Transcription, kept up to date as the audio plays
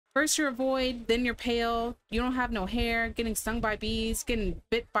First you're a void, then you're pale, you don't have no hair, getting stung by bees, getting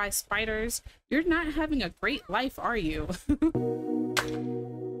bit by spiders. You're not having a great life, are you?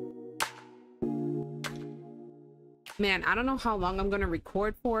 Man, I don't know how long I'm gonna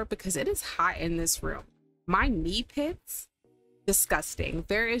record for because it is hot in this room. My knee pits, disgusting.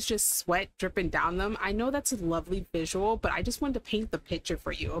 There is just sweat dripping down them. I know that's a lovely visual, but I just wanted to paint the picture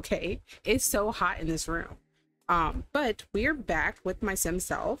for you, okay? It's so hot in this room. But we're back with my sim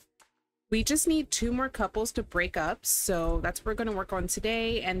self. We just need 2 more couples to break up, so that's what we're going to work on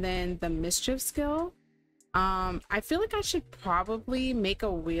today. And then the mischief skill. I feel like I should probably make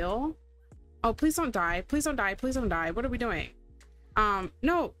a wheel. Oh, please don't die, please don't die, please don't die. What are we doing?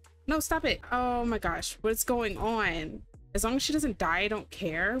 No, stop it. Oh my gosh, what's going on? As long as she doesn't die, I don't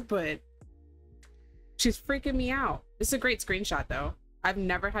care, but she's freaking me out. This is a great screenshot though. I've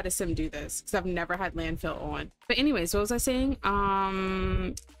never had a sim do this because I've never had landfill on. But anyways, what was I saying?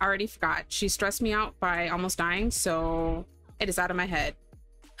 I already forgot. She stressed me out by almost dying, so it is out of my head.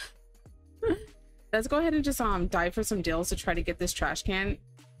 Let's go ahead and just dive for some deals to try to get this trash can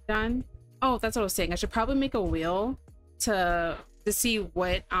done. Oh, that's what I was saying. I should probably make a wheel to see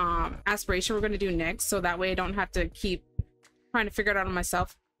what aspiration we're gonna do next, so that way I don't have to keep trying to figure it out on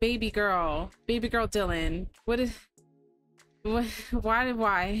myself. Baby girl Dylan, what is...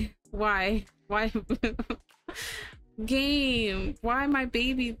 why game, why my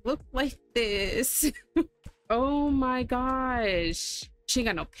baby look like this? Oh my gosh, she ain't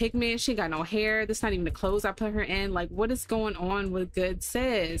got no pigment, she ain't got no hair. This not even the clothes I put her in. Like, what is going on with good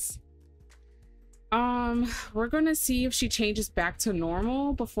sis? We're gonna see if she changes back to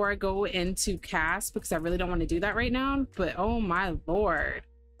normal before I go into cast, because I really don't want to do that right now. But oh my lord,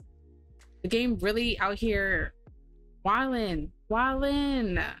 the game really out here wildin'.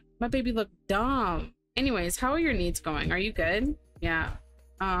 My baby look dumb. Anyways, how are your needs going? Are you good? Yeah.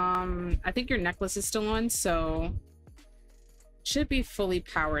 I think your necklace is still on, so should be fully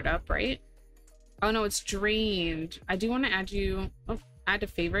powered up, right? Oh no, it's drained. I do want to add you, add to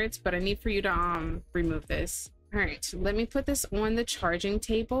favorites, but I need for you to remove this. All right, let me put this on the charging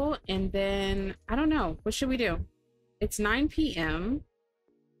table, and then I don't know, what should we do? It's 9 p.m.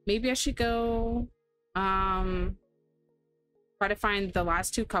 Maybe I should go try to find the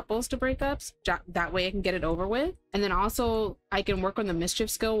last 2 couples to break up. That way I can get it over with, and then also I can work on the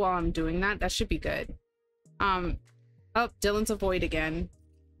mischief skill while I'm doing that. That should be good. Oh, Dylan's a void again.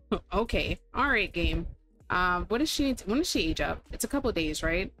 Okay, all right, game. When does she age up? It's a couple of days,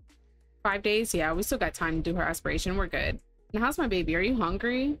 right? 5 days. Yeah, we still got time to do her aspiration. We're good. And how's my baby? Are you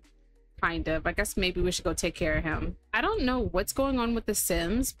hungry? Kind of. I guess maybe we should go take care of him. I don't know what's going on with the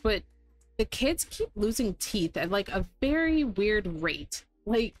Sims, but the kids keep losing teeth at like a very weird rate.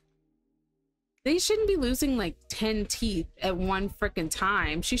 Like, they shouldn't be losing like 10 teeth at one freaking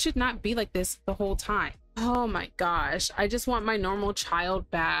time. She should not be like this the whole time. Oh my gosh, I just want my normal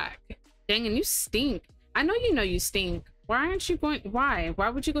child back. Dang, and you stink. I know you stink. Why aren't you going? Why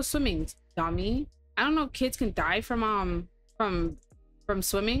would you go swimming, dummy? I don't know if kids can die from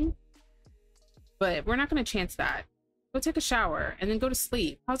swimming, but we're not gonna chance that. Go take a shower and then go to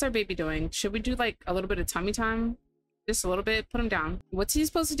sleep. How's our baby doing? Should we do like a little bit of tummy time? Just a little bit. Put him down. What's he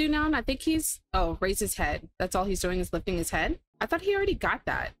supposed to do now? I think he's, oh, raise his head. That's all he's doing is lifting his head. I thought he already got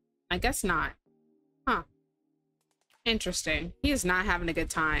that. I guess not. Huh. Interesting. He is not having a good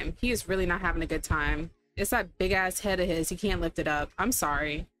time. He is really not having a good time. It's that big ass head of his. He can't lift it up. I'm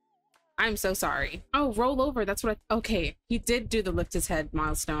sorry. I'm so sorry. Oh, roll over. That's what I... Okay. He did do the lift his head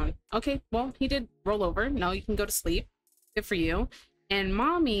milestone. Okay. Well, he did roll over. No, you can go to sleep. Good for you. And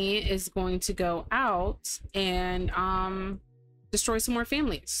mommy is going to go out and destroy some more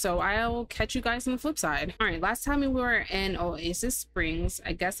families. So I'll catch you guys on the flip side. All right. Last time we were in Oasis Springs,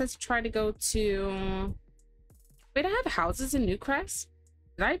 I guess let's try to go to... Wait, I have houses in Newcrest?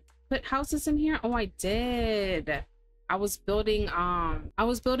 Did I put houses in here? Oh, I did. I was building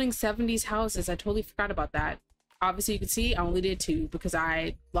 70s houses. I totally forgot about that. Obviously you can see I only did 2 because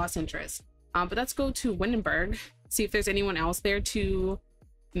I lost interest. But let's go to Windenburg, see if there's anyone else there to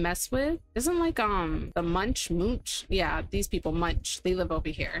mess with. Isn't like the Mooch? Yeah, these people Munch, they live over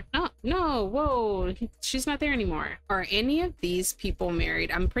here. No, whoa, she's not there anymore. Are any of these people married?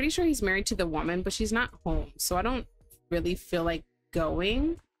 I'm pretty sure he's married to the woman, but she's not home, so I don't really feel like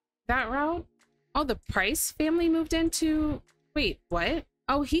going that route. Oh, the Price family moved into... Wait, what?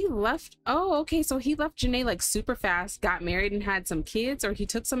 Oh, he left. Oh, okay, so he left Janae like super fast, got married and had some kids, or he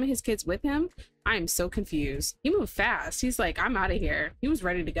took some of his kids with him. I am so confused. He moved fast. He's like, I'm out of here. He was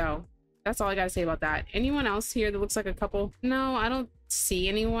ready to go. That's all I gotta say about that. Anyone else here that looks like a couple? No, I don't see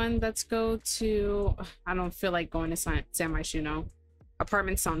anyone. Let's go to... I don't feel like going to San Myshuno.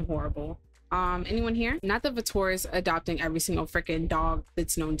 Apartments sound horrible. Anyone here? Not that Vittora's adopting every single freaking dog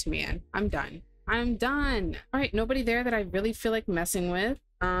that's known to man. I'm done. I'm done. All right, nobody there that I really feel like messing with.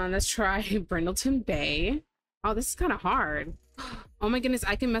 Let's try Brindleton Bay. Oh, this is kind of hard. Oh my goodness,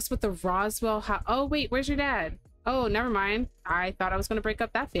 I can mess with the Roswell house. Oh wait, where's your dad? Oh, never mind. I thought I was gonna break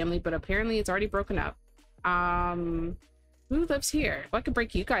up that family, but apparently it's already broken up. Who lives here? Well, I could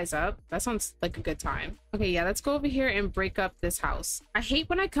break you guys up. That sounds like a good time. Okay, yeah, let's go over here and break up this house. I hate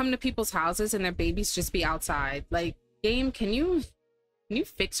when I come to people's houses and their babies just be outside. Like, game, can you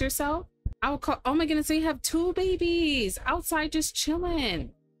fix yourself? I will call. Oh my goodness, they have 2 babies outside just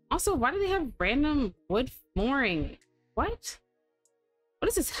chilling. Also, why do they have random wood flooring? What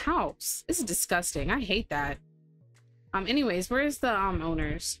is this house? This is disgusting. I hate that. Anyways, where's the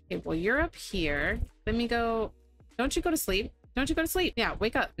owners? Okay, well, you're up here. Let me go. Don't you go to sleep? Don't you go to sleep? Yeah,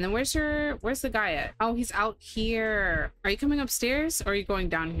 wake up. And then where's the guy at? Oh, he's out here. Are you coming upstairs or are you going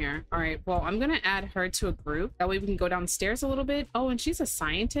down here? All right, well, I'm gonna add her to a group. That way we can go downstairs a little bit. Oh, and she's a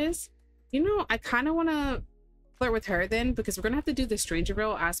scientist. You know, I kind of want to flirt with her then, because we're gonna have to do the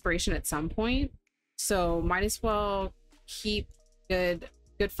Strangerville aspiration at some point. So might as well keep good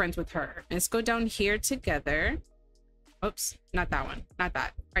friends with her. Let's go down here together. Oops, not that one. Not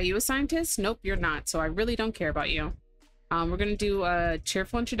that. Are you a scientist? Nope, you're not. So I really don't care about you. We're gonna do a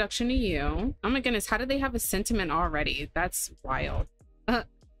cheerful introduction to you. Oh my goodness, how did they have a sentiment already? That's wild. All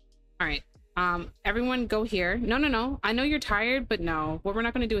right. Everyone go here. No. I know you're tired, but no. What we're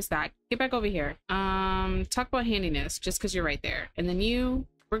not gonna do is that. Get back over here. Talk about handiness, just because you're right there. And then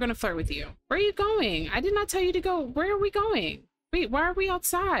we're gonna flirt with you. Where are you going? I did not tell you to go. Where are we going? Wait, why are we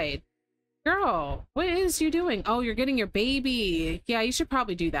outside? Girl, what is you doing? Oh, you're getting your baby. Yeah, you should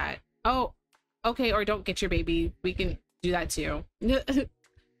probably do that. Oh, okay, or don't get your baby. We can do that too.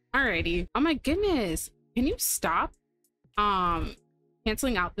 Alrighty. Oh my goodness. Can you stop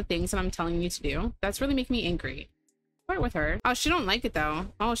canceling out the things that I'm telling you to do? That's really making me angry. Flirt with her. Oh, she don't like it though.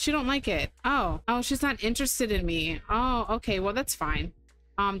 Oh, she don't like it. Oh, she's not interested in me. Oh, okay, well that's fine.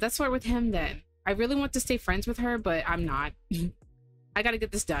 Let's flirt with him then. I really want to stay friends with her, but I'm not. I gotta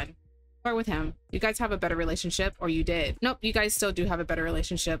get this done. Flirt with him. You guys have a better relationship, or you did. Nope, you guys still do have a better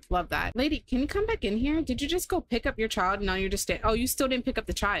relationship. Love that. Lady, can you come back in here? Did you just go pick up your child and now you're just oh, you still didn't pick up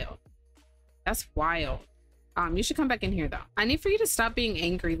the child. That's wild. You should come back in here though. I need for you to stop being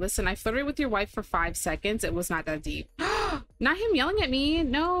angry. Listen, I flirted with your wife for 5 seconds. It was not that deep. Not him yelling at me.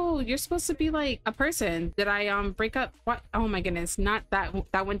 No, you're supposed to be like a person. Did I break up? What? Oh my goodness, not that.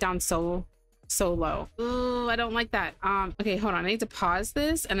 That went down so low. Ooh, I don't like that. Okay, hold on. I need to pause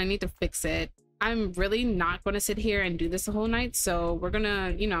this and I need to fix it. I'm really not going to sit here and do this the whole night. So we're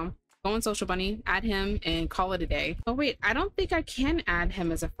gonna, you know, go on Social Bunny, add him, and call it a day. Oh wait, I don't think I can add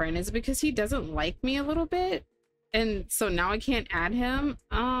him as a friend. Is it because he doesn't like me a little bit? And so now I can't add him?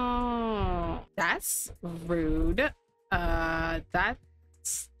 Oh, that's rude.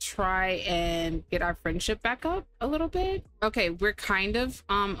 Let's try and get our friendship back up a little bit. Okay, we're kind of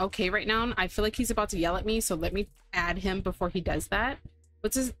okay right now. I feel like he's about to yell at me, so let me add him before he does that.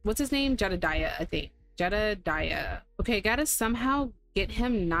 What's his name? Jedediah, I think. Jedediah. Okay, gotta somehow get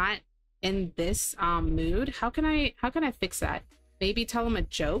him not in this mood. How can I fix that? Maybe tell him a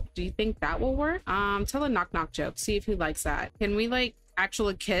joke. Do you think that will work? Tell a knock joke. See if he likes that. Can we like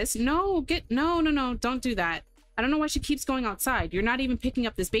actually kiss? No, no, don't do that. I don't know why she keeps going outside. You're not even picking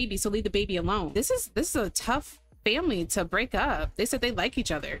up this baby, so leave the baby alone. This is a tough family to break up. They said they like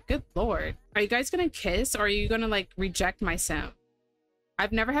each other. Good lord. Are you guys gonna kiss, or are you gonna like reject my sim?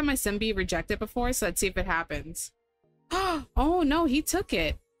 I've never had my sim be rejected before, so let's see if it happens. Oh no, he took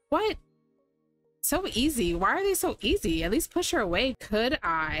it. What? So easy. Why are they so easy? At least push her away. Could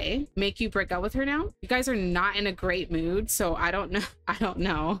I make you break up with her now? You guys are not in a great mood, so I don't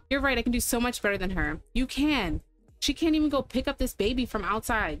know. You're right, I can do so much better than her. You can. She can't even go pick up this baby from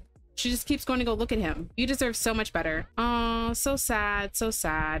outside. She just keeps going to go look at him. You deserve so much better. Oh, so sad, so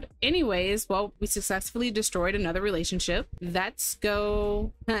sad. Anyways, well, we successfully destroyed another relationship. Let's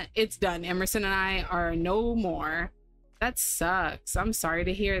go. It's done. Emerson and I are no more. That sucks. I'm sorry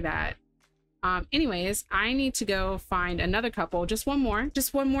to hear that. Anyways, I need to go find another couple. Just one more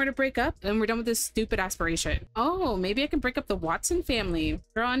to break up, and we're done with this stupid aspiration. Oh, maybe I can break up the Watson family.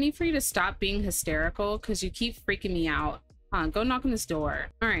 Girl, I need for you to stop being hysterical because you keep freaking me out. Go knock on this door.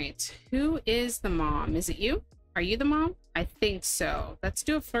 All right, who is the mom? Is it you? Are you the mom? I think so. Let's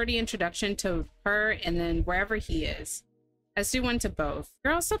do a flirty introduction to her and then wherever he is. Let's do one to both.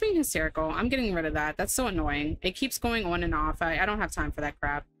 Girl, stop being hysterical. I'm getting rid of that. That's so annoying. It keeps going on and off. I don't have time for that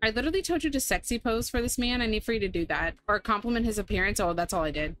crap. I literally told you to sexy pose for this man. I need for you to do that. Or compliment his appearance. Oh, that's all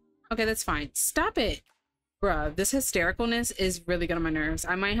I did. Okay, that's fine. Stop it. Bruh, this hystericalness is really good on my nerves.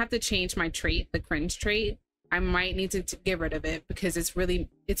 I might have to change my trait, the cringe trait. I might need to get rid of it because it's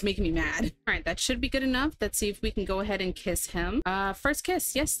making me mad. All right, that should be good enough. Let's see if we can go ahead and kiss him. First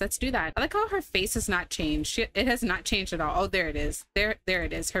kiss. Yes, let's do that. I like how her face has not changed. It has not changed at all. Oh, there it is. There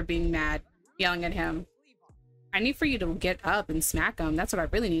it is. Her being mad, yelling at him. I need for you to get up and smack him. That's what I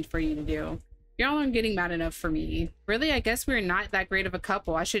really need for you to do. Y'all aren't getting mad enough for me. Really, I guess we're not that great of a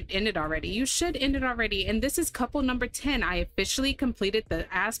couple. I should end it already. You should end it already. And this is couple number 10. I officially completed the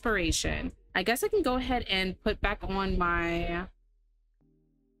aspiration. I guess I can go ahead and put back on my,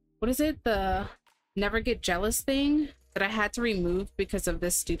 what is it? The never get jealous thing that I had to remove because of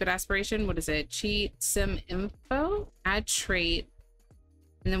this stupid aspiration. What is it? Cheat sim info, add trait.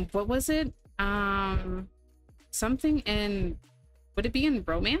 And then what was it? Something in, would it be in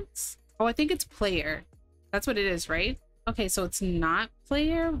romance? Oh, I think it's player. That's what it is, right? Okay, so it's not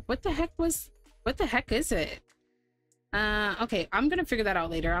player. What the heck is it? Okay, I'm gonna figure that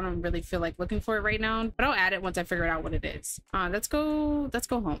out later. I don't really feel like looking for it right now, but I'll add it once I figure out what it is. Let's go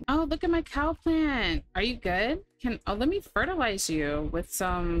home. Oh, look at my cow plant. Are you good? Let me fertilize you with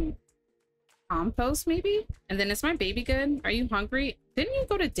some compost maybe? And then is my baby good? Are you hungry? Didn't you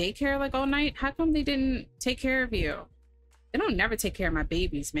go to daycare like all night? How come they didn't take care of you? They don't never take care of my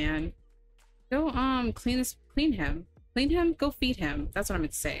babies, man. Go clean him, go feed him. That's what I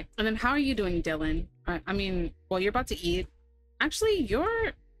meant to say. And then how are you doing, Dylan? I mean, well, you're about to eat. Actually,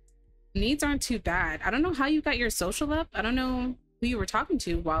 your needs aren't too bad. I don't know how you got your social up. I don't know who you were talking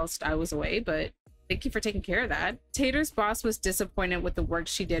to whilst I was away, but thank you for taking care of that. Tater's boss was disappointed with the work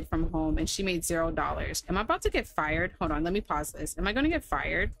she did from home and she made $0. Am I about to get fired? Hold on, let me pause this. Am I going to get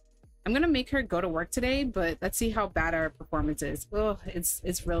fired? I'm gonna make her go to work today, but let's see how bad our performance is. Oh,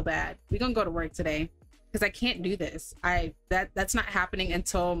 it's real bad. We're gonna go to work today because I can't do this. That's not happening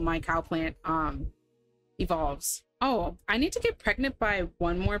until my cow plant evolves. Oh, I need to get pregnant by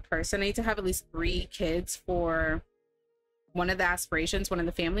one more person. I need to have at least 3 kids for one of the aspirations, one of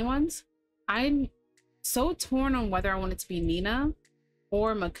the family ones. I'm so torn on whether I want it to be Nina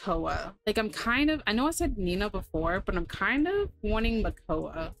or Makoa. Like I know I said Nina before, but I'm kind of wanting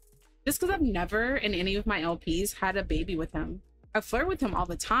Makoa. Just because I've never in any of my LPs had a baby with him. I flirt with him all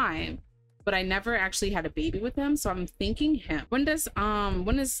the time, but I never actually had a baby with him. So I'm thinking him. When does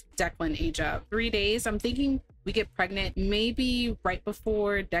Declan age up? 3 days. I'm thinking we get pregnant maybe right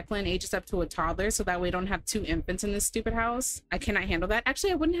before Declan ages up to a toddler, so that way we don't have 2 infants in this stupid house. I cannot handle that.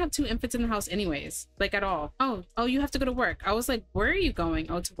 Actually, I wouldn't have 2 infants in the house anyways, like at all. Oh, you have to go to work. I was like, where are you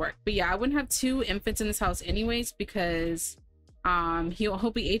going? Oh, to work. But yeah, I wouldn't have 2 infants in this house anyways because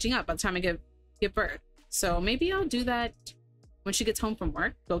he'll be aging up by the time I give birth. So maybe I'll do that when she gets home from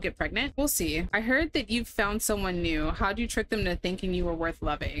work. Go get pregnant. We'll see. I heard that you found someone new. How'd you trick them to thinking you were worth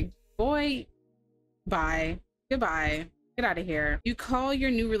loving? Boy, bye. Goodbye. Get out of here. You call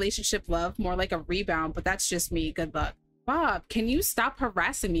your new relationship love, more like a rebound, but that's just me. Good luck. Bob, can you stop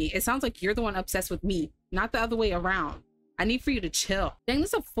harassing me? It sounds like you're the one obsessed with me, not the other way around. I need for you to chill. Dang,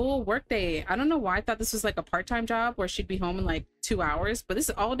 this is a full work day. I don't know why I thought this was like a part-time job where she'd be home in like 2 hours, but this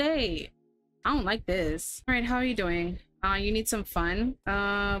is all day. I don't like this. All right, how are you doing? You need some fun?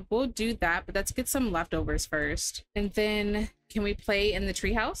 We'll do that, but let's get some leftovers first. And then can we play in the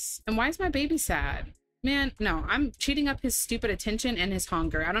treehouse? And why is my baby sad? Man, no, I'm cheating up his stupid attention and his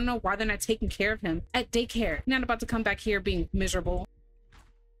hunger. I don't know why they're not taking care of him at daycare. Not about to come back here being miserable.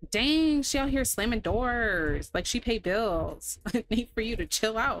 Dang, she out here slamming doors like she pay bills. I need for you to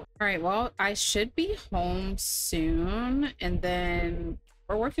chill out. All right, well, I should be home soon, and then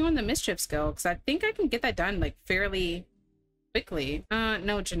we're working on the mischief skill because I think I can get that done like fairly quickly.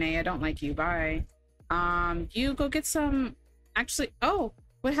 No, Janae, I don't like you. Bye. You go get some. Actually, oh,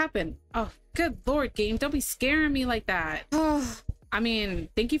 what happened? Oh, good Lord, game, don't be scaring me like that. Oh. I mean,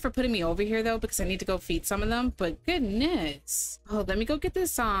 thank you for putting me over here though, because I need to go feed some of them, but goodness. Oh, let me go get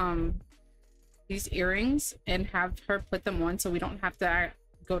this, these earrings and have her put them on so we don't have to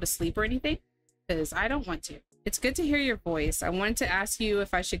go to sleep or anything, because I don't want to. It's good to hear your voice. I wanted to ask you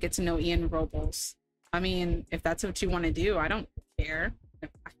if I should get to know Ian Robles. I mean, if that's what you want to do, I don't care.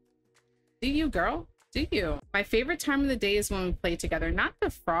 Do you, girl? Do you? My favorite time of the day is when we play together. Not the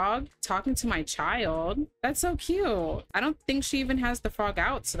frog talking to my child. That's so cute. I don't think she even has the frog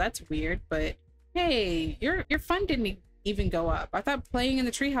out, so that's weird. But hey, your fun didn't even go up. I thought playing in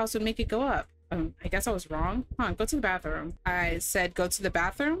the treehouse would make it go up. I guess I was wrong. Go to the bathroom. I said go to the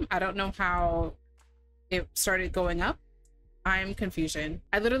bathroom. I don't know how it started going up. I'm confusion.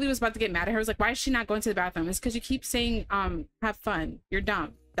 I literally was about to get mad at her. I was like, why is she not going to the bathroom? It's because you keep saying have fun. You're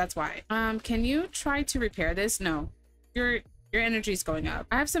dumb. That's why. Can you try to repair this? No. You're Your energy's going up.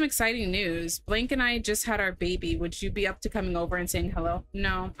 I have some exciting news. Blake and I just had our baby. Would you be up to coming over and saying hello?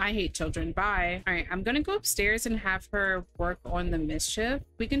 No, I hate children. Bye. All right, I'm gonna go upstairs and have her work on the mischief.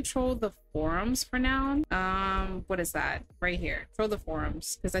 We control the forums for now. What is that? Right here. Control the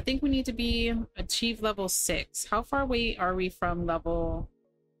forums. Because I think we need to achieve level 6. How far away are we from level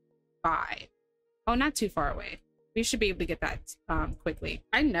 5? Oh, not too far away. We should be able to get that quickly.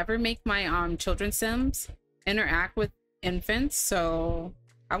 I never make my children's sims interact with infants, so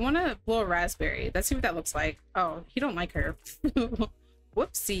I want to blow a raspberry. Let's see what that looks like. Oh, he don't like her.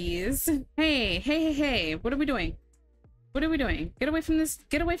 Whoopsies. Hey, what are we doing? What are we doing? Get away from this.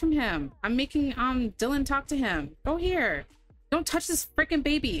 Get away from him. I'm making Dylan talk to him. Go here. Don't touch this freaking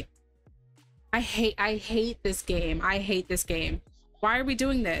baby. I hate this game. I hate this game. Why are we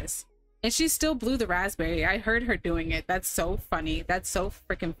doing this? And she still blew the raspberry. I heard her doing it. That's so funny. That's so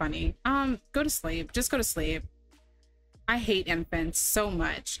freaking funny. Go to sleep. Just go to sleep. I hate infants so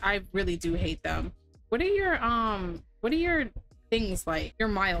much. I really do hate them. What are your things like? Your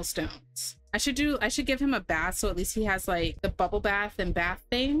milestones? I should give him a bath, so at least he has like the bubble bath and bath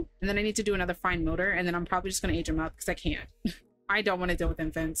thing. And then I need to do another fine motor, and then I'm probably just gonna age him up because I can't. I don't want to deal with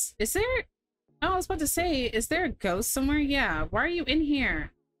infants. Is there, oh, I was about to say, is there a ghost somewhere? Yeah. Why are you in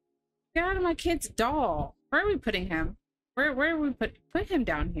here? Get out of my kid's doll. Where are we putting him? Where are we put him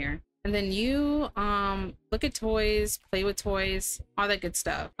down here? And then you look at toys, play with toys, all that good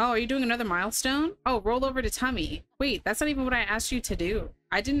stuff. Oh, are you doing another milestone? Oh, roll over to tummy. Wait, that's not even what I asked you to do.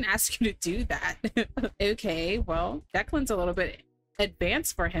 I didn't ask you to do that. Okay, well, Declan's a little bit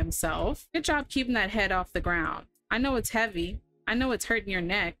advanced for himself. Good job keeping that head off the ground. I know it's heavy. I know it's hurting your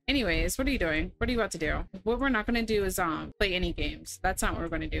neck. Anyways, what are you doing? What are you about to do? What we're not going to do is play any games. That's not what we're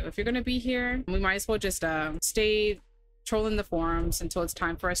going to do. If you're going to be here, we might as well just stay trolling the forums until it's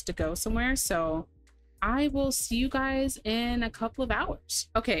time for us to go somewhere. So I will see you guys in a couple of hours.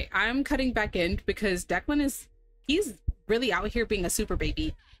 Okay, I'm cutting back in because Declan he's really out here being a super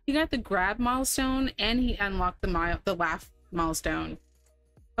baby. He got the grab milestone and he unlocked the laugh milestone.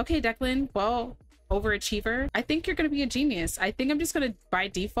 Okay, Declan, well, overachiever. I think you're gonna be a genius. I think I'm just gonna by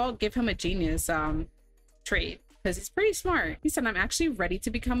default give him a genius trait because he's pretty smart. He said, I'm actually ready to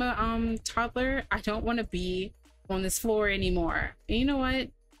become a toddler. I don't want to be on this floor anymore. And you know what?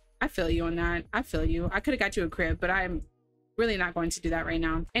 I feel you on that. I feel you. I could have got you a crib, but I'm really not going to do that right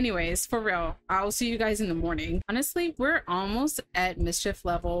now. Anyways, for real, I'll see you guys in the morning. Honestly, we're almost at mischief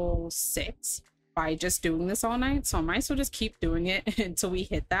level 6 by just doing this all night, so I might as well just keep doing it until we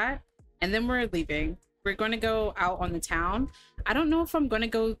hit that, and then we're leaving. We're going to go out on the town. I don't know if I'm going to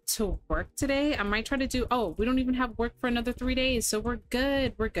go to work today. I might try to do, oh, we don't even have work for another 3 days, so we're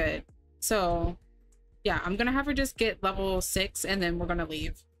good. We're good. So yeah, I'm gonna have her just get level 6 and then we're gonna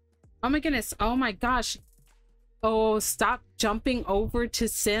leave. Oh my goodness. Oh my gosh. Oh, stop jumping over to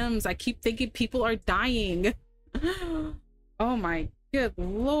Sims. I keep thinking people are dying. Oh my good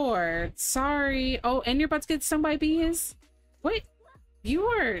lord. Sorry. Oh, and you're about to get stung by bees? What? You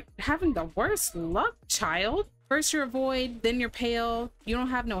are having the worst luck, child. First you're a void, then you're pale, you don't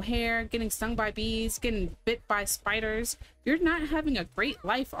have no hair, getting stung by bees, getting bit by spiders. You're not having a great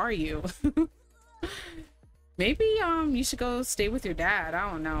life, are you? Maybe you should go stay with your dad. I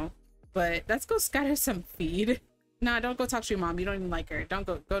don't know, but let's go scatter some feed. Nah, don't go talk to your mom. You don't even like her. Don't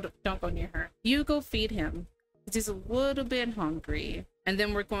go near her. You go feed him. He's a little bit hungry, and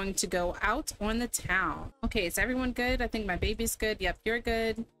then we're going to go out on the town. Okay, is everyone good? I think my baby's good. Yep, you're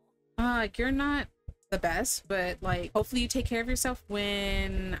good. You're not the best, but like hopefully you take care of yourself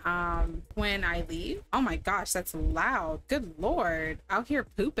when I leave. Oh my gosh, that's loud. Good lord, out here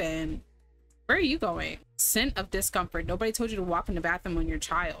pooping. Where are you going? Scent of discomfort. Nobody told you to walk in the bathroom when you're a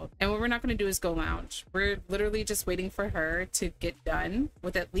child. And what we're not going to do is go lounge. We're literally just waiting for her to get done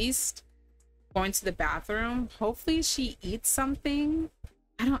with at least going to the bathroom. Hopefully she eats something.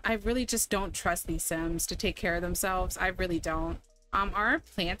 I really just don't trust these Sims to take care of themselves. I really don't. Are our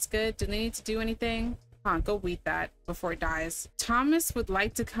plants good? Do they need to do anything? Go weed that before it dies. Thomas would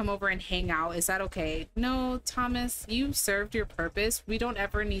like to come over and hang out. Is that okay? No, Thomas, you served your purpose. We don't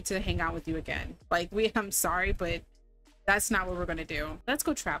ever need to hang out with you again. Like, I'm sorry, but that's not what we're gonna do. Let's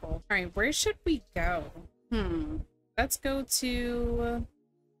go travel. All right, where should we go? Let's go to,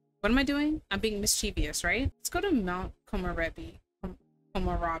 what am I doing? I'm being mischievous, right? Let's go to Mount Komorebi.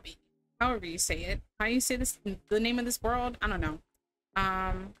 Komorebi. However you say it. How you say this, the name of this world? I don't know.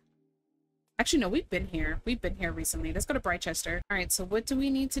 Actually, no, we've been here. We've been here recently. Let's go to Brightchester. All right, so what do we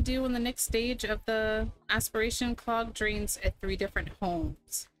need to do in the next stage of the aspiration? Clog drains at 3 different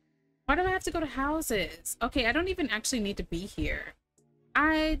homes. Why do I have to go to houses? Okay, I don't even actually need to be here.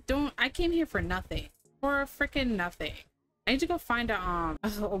 I came here for nothing. For freaking nothing. I need to go find a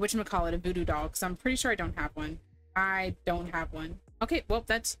whatchamacallit, a voodoo doll, because I'm pretty sure I don't have one. I don't have one. Okay, well,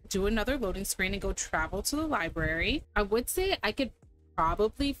 let's do another loading screen and go travel to the library. I would say I could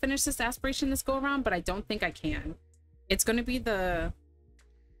probably finish this aspiration this go around, but I don't think I can. It's going to be the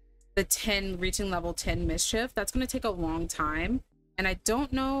 10 reaching level 10 Mischief. That's going to take a long time, and I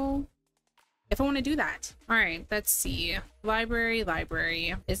don't know if I want to do that. All right, let's see.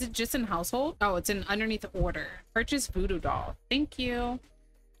 Library. Is it just in household? Oh, it's in underneath order. Purchase voodoo doll. Thank you.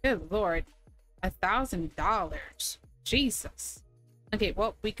 Good Lord. $1,000. Jesus. Okay,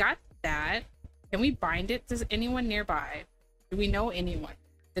 well, we got that. Can we bind it? Does anyone nearby? Do we know anyone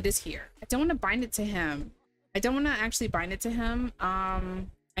that is here? I don't want to bind it to him. I don't want to actually bind it to him.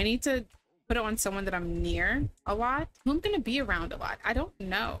 I need to put it on someone that I'm near a lot. Who I'm going to be around a lot? I don't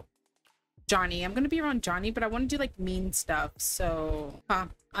know. Johnny. I'm going to be around Johnny, but I want to do like mean stuff. So, I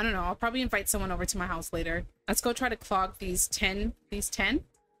don't know. I'll probably invite someone over to my house later. Let's go try to clog these 10.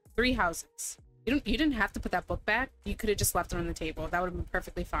 3 houses. You didn't have to put that book back. You could have just left it on the table. That would have been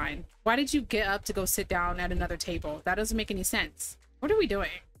perfectly fine. Why did you get up to go sit down at another table? That doesn't make any sense. What are we doing?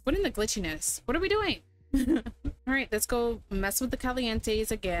 What in the glitchiness? What are we doing? All right, let's go mess with the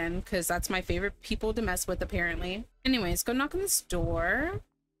Calientes again, because that's my favorite people to mess with, apparently. Anyways, go knock on this door.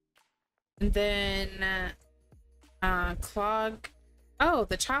 And then clog. Oh,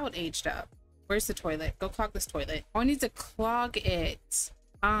 the child aged up. Where's the toilet? Go clog this toilet. Oh, I need to clog it.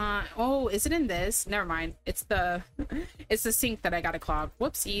 Oh, is it in this? Never mind. It's the sink that I gotta clog.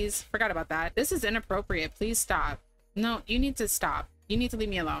 Whoopsies. Forgot about that. This is inappropriate. Please stop. No, you need to stop. You need to leave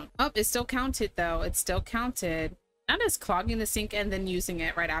me alone. Oh, it still counted though. It still counted. Not as clogging the sink and then using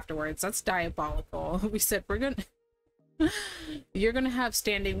it right afterwards. That's diabolical. We said we're gonna you're gonna have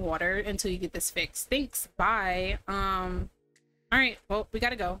standing water until you get this fixed. Thanks. Bye. All right. Well, we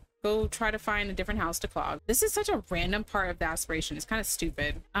gotta go. Go try to find a different house to clog. This is such a random part of the aspiration. It's kind of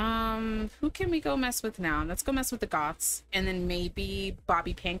stupid. Who can we go mess with now? Let's go mess with the Goths, and then maybe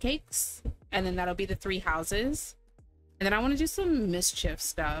Bobby Pancakes, and then that'll be the 3 houses. And then I want to do some Mischief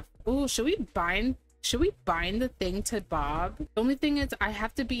stuff. Oh, should we bind the thing to Bob? The only thing is I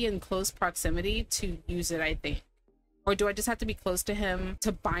have to be in close proximity to use it, I think. Or do I just have to be close to him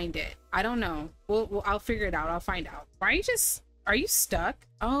to bind it? I don't know. I'll figure it out. I'll find out. Are you stuck?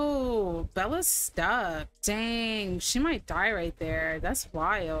 Oh, Bella's stuck. Dang, she might die right there. That's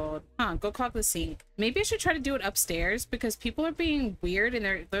wild. Huh, go clog the sink. Maybe I should try to do it upstairs because people are being weird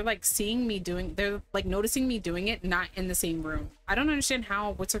and they're like seeing me they're like noticing me doing it, not in the same room. I don't understand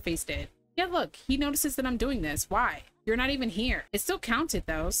how what's her face did. Yeah, look, he notices that I'm doing this. Why? You're not even here. It still counted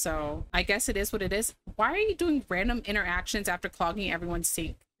though, so I guess it is what it is. Why are you doing random interactions after clogging everyone's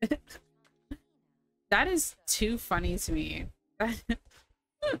sink? That is too funny to me.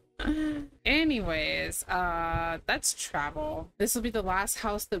 Anyways, let's travel. This will be the last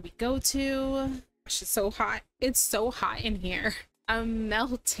house that we go to. Gosh, it's so hot. It's so hot in here. I'm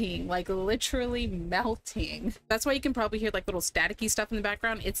melting, like literally melting. That's why you can probably hear like little staticky stuff in the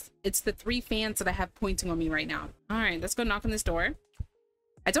background. It's the 3 fans that I have pointing on me right now. All right, let's go knock on this door.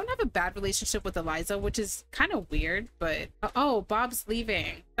 I don't have a bad relationship with Eliza, which is kind of weird, but oh, Bob's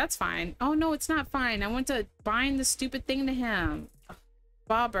leaving. That's fine. Oh no, it's not fine. I want to bind the stupid thing to him. Ugh,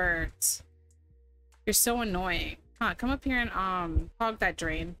 Bobbert, you're so annoying. Huh, come up here and clog that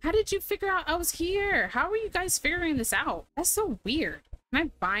drain. How did you figure out I was here? How are you guys figuring this out? That's so weird. Can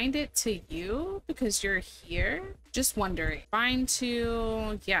I bind it to you because you're here? Just wondering. Bind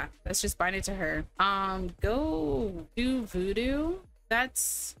to, yeah, let's just bind it to her. Go do voodoo.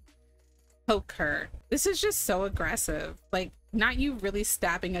 That's poke her. This is just so aggressive. Like, not you really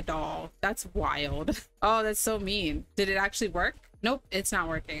stabbing a doll. That's wild. Oh, that's so mean. Did it actually work? Nope, it's not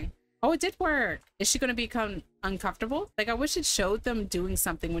working. Oh, it did work. Is she going to become uncomfortable? Like, I wish it showed them doing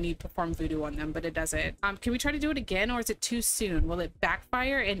something when you perform voodoo on them, but it doesn't. Can we try to do it again, or is it too soon? Will it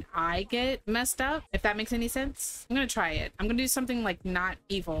backfire and I get messed up? If that makes any sense. I'm going to try it. I'm going to do something like not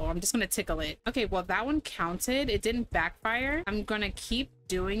evil. I'm just going to tickle it. Okay, well, that one counted. It didn't backfire. I'm going to keep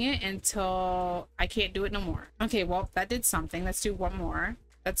doing it until I can't do it no more. Okay, well, that did something. Let's do one more.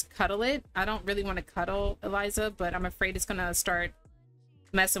 Let's cuddle it. I don't really want to cuddle Eliza, but I'm afraid it's going to start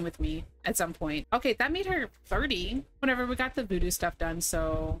messing with me at some point. Okay, that made her 30. Whatever, we got the voodoo stuff done,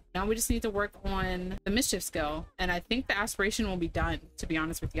 so now we just need to work on the Mischief skill, and I think the aspiration will be done, to be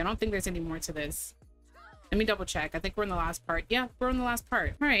honest with you. I don't think there's any more to this. Let me double check. I think we're in the last part. Yeah, we're in the last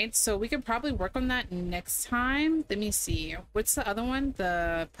part. All right, so we could probably work on that next time. Let me see, what's the other one?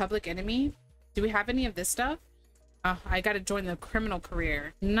 The public enemy. Do we have any of this stuff? I gotta join the criminal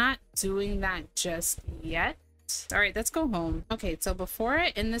career. Not doing that just yet. All right, let's go home. Okay, so before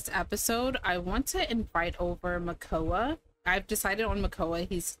I end this episode, I want to invite over Makoa I've decided on Makoa.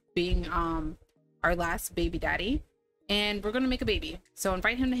 He's being our last baby daddy, and we're gonna make a baby. So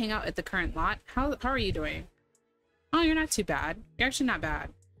invite him to hang out at the current lot. How are you doing? Oh, you're not too bad. You're actually not bad.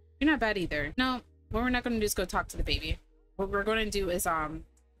 You're not bad either. No, what we're not gonna do is go talk to the baby. What we're gonna do is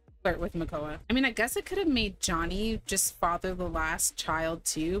flirt with Makoa. I mean, I guess I could have made Johnny just father the last child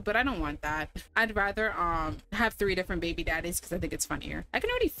too, but I don't want that. I'd rather have 3 different baby daddies because I think it's funnier. I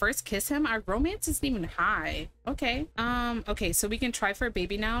can already first kiss him. Our romance isn't even high. Okay. Okay, so we can try for a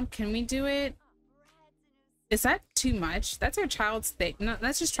baby now. Can we do it? Is that too much? That's our child's thing. No,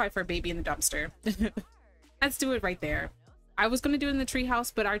 let's just try for a baby in the dumpster. Let's do it right there. I was gonna do it in the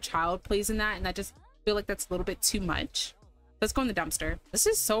treehouse, but our child plays in that, and I just feel like that's a little bit too much. Let's go in the dumpster. This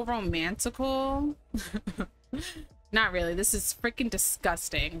is so romantical. Not really. This is freaking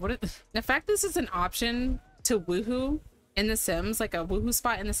disgusting. The fact this is an option to woohoo in The Sims, like a woohoo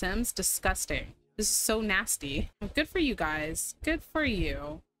spot in The Sims, disgusting. This is so nasty. Good for you guys. Good for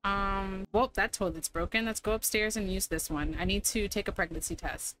you. Well, that toilet's broken. Let's go upstairs and use this one. I need to take a pregnancy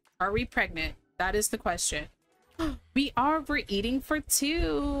test. Are we pregnant? That is the question. We are. We're eating for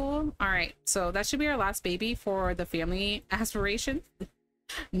 2. All right, so that should be our last baby for the family aspiration.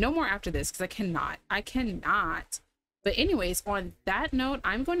 No more after this because I cannot. But anyways, on that note,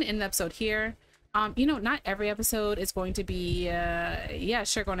 I'm going to end the episode here. You know, not every episode is going to be yeah,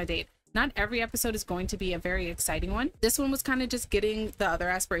 sure, go on a date. Not every episode is going to be a very exciting one. This one was kind of just getting the other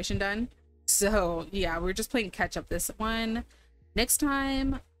aspiration done, so yeah, we're just playing catch up this one. Next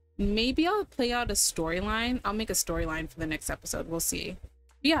time maybe I'll play out a storyline. I'll make a storyline for the next episode. We'll see.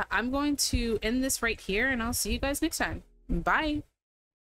 But yeah, I'm going to end this right here, and I'll see you guys next time. Bye.